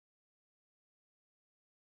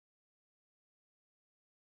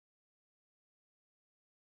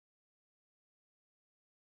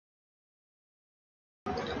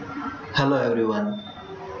Hello everyone,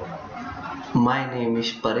 my name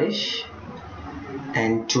is Paresh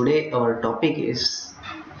and today our topic is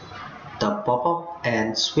the pop-up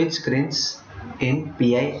and switch screens in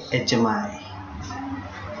PI HMI.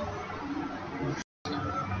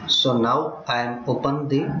 So now I am open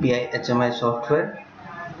the PI HMI software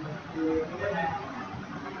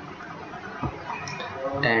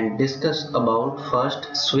and discuss about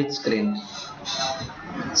first switch screen.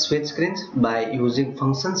 Switch screens by using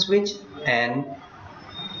function switch and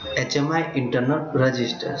HMI internal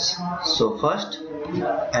registers. So first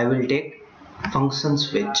I will take function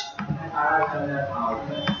switch.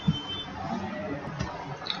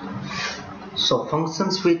 So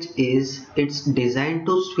function switch it's designed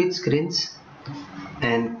to switch screens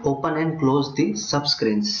and open and close the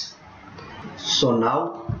subscreens. So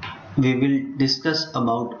now we will discuss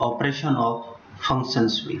about operation of function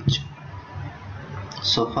switch.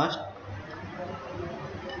 So first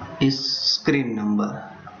is screen number.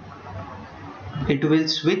 It will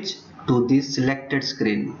switch to the selected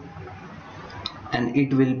screen and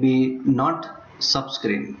it will be not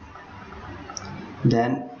subscreen.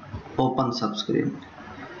 Then open subscreen.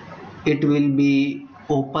 It will be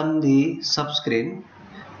open the subscreen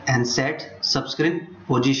and set subscreen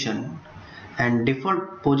position, and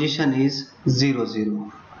default position is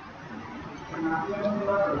 00.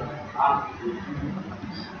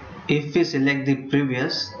 If we select the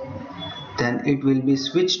previous, then it will be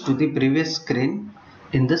switched to the previous screen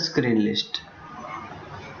in the screen list.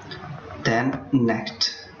 Then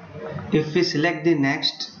next. If we select the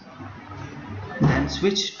next, then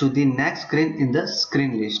switch to the next screen in the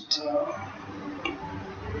screen list.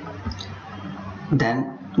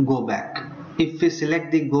 Then go back. If we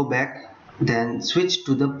select the go back, then switch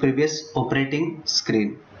to the previous operating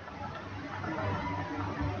screen.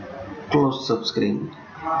 Close subscreen.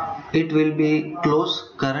 It will be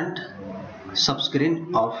close current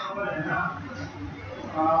subscreen of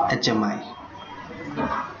HMI.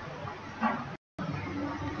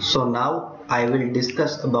 So now I will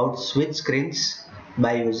discuss about switch screens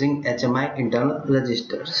by using HMI internal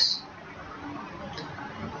registers.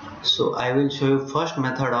 So I will show you first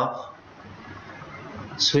method of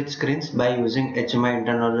switch screens by using HMI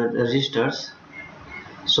internal registers.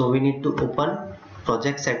 So we need to open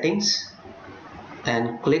project settings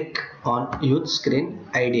and click on use screen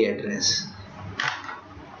ID address.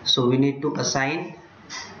 So we need to assign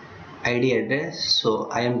ID address. So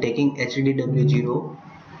I am taking HDW0.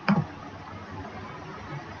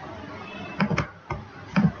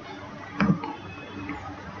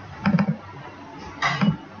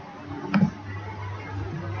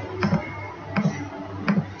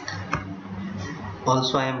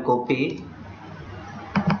 Also I am copy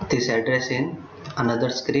this address in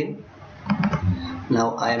another screen.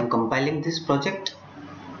 Now I am compiling this project.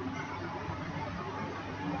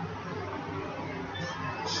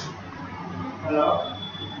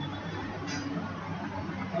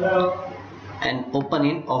 And open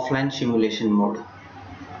in offline simulation mode.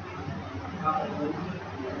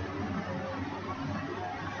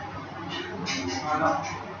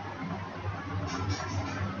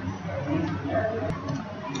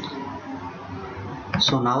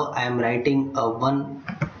 So now I am writing a 1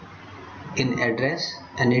 in address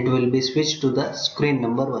and it will be switched to the screen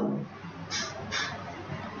number 1.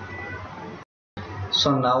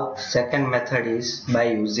 So now second method is by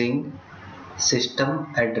using system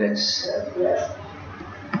address.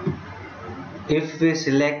 If we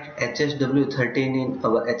select HSW13 in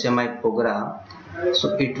our HMI program,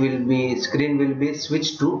 so it will be screen will be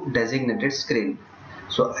switched to designated screen.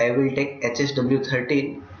 So I will take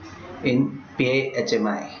HSW13 in PI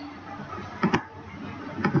HMI.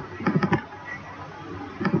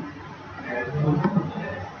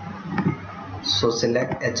 So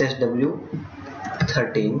select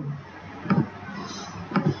HSW13.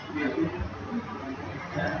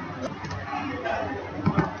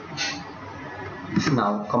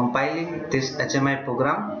 Now compiling this HMI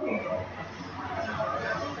program.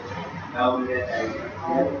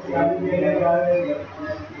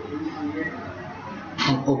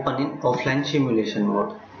 And open in offline simulation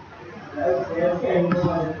mode.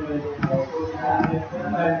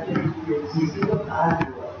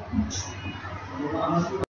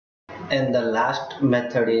 And the last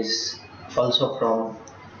method is also from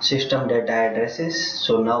system data addresses.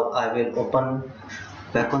 So now I will open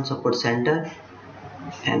Wecon Support Center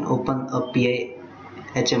and open a PI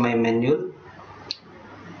HMI manual.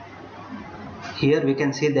 Here we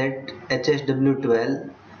can see that HSW12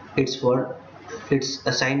 it's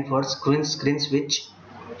assigned for screen switch.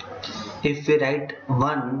 If we write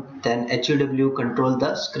 1, then HUW control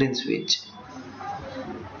the screen switch.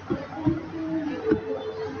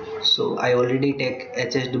 So I already take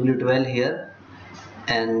HSW12 here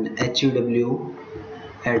and HUW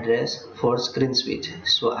address for screen switch.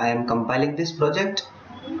 So I am compiling this project.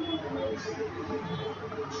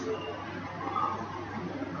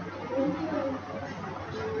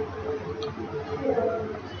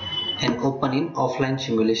 And open in offline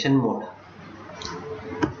simulation mode.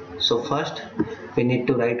 So first we need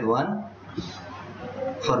to write one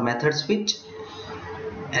for method switch,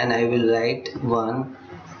 and I will write one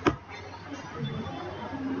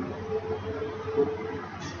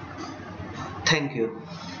thank you.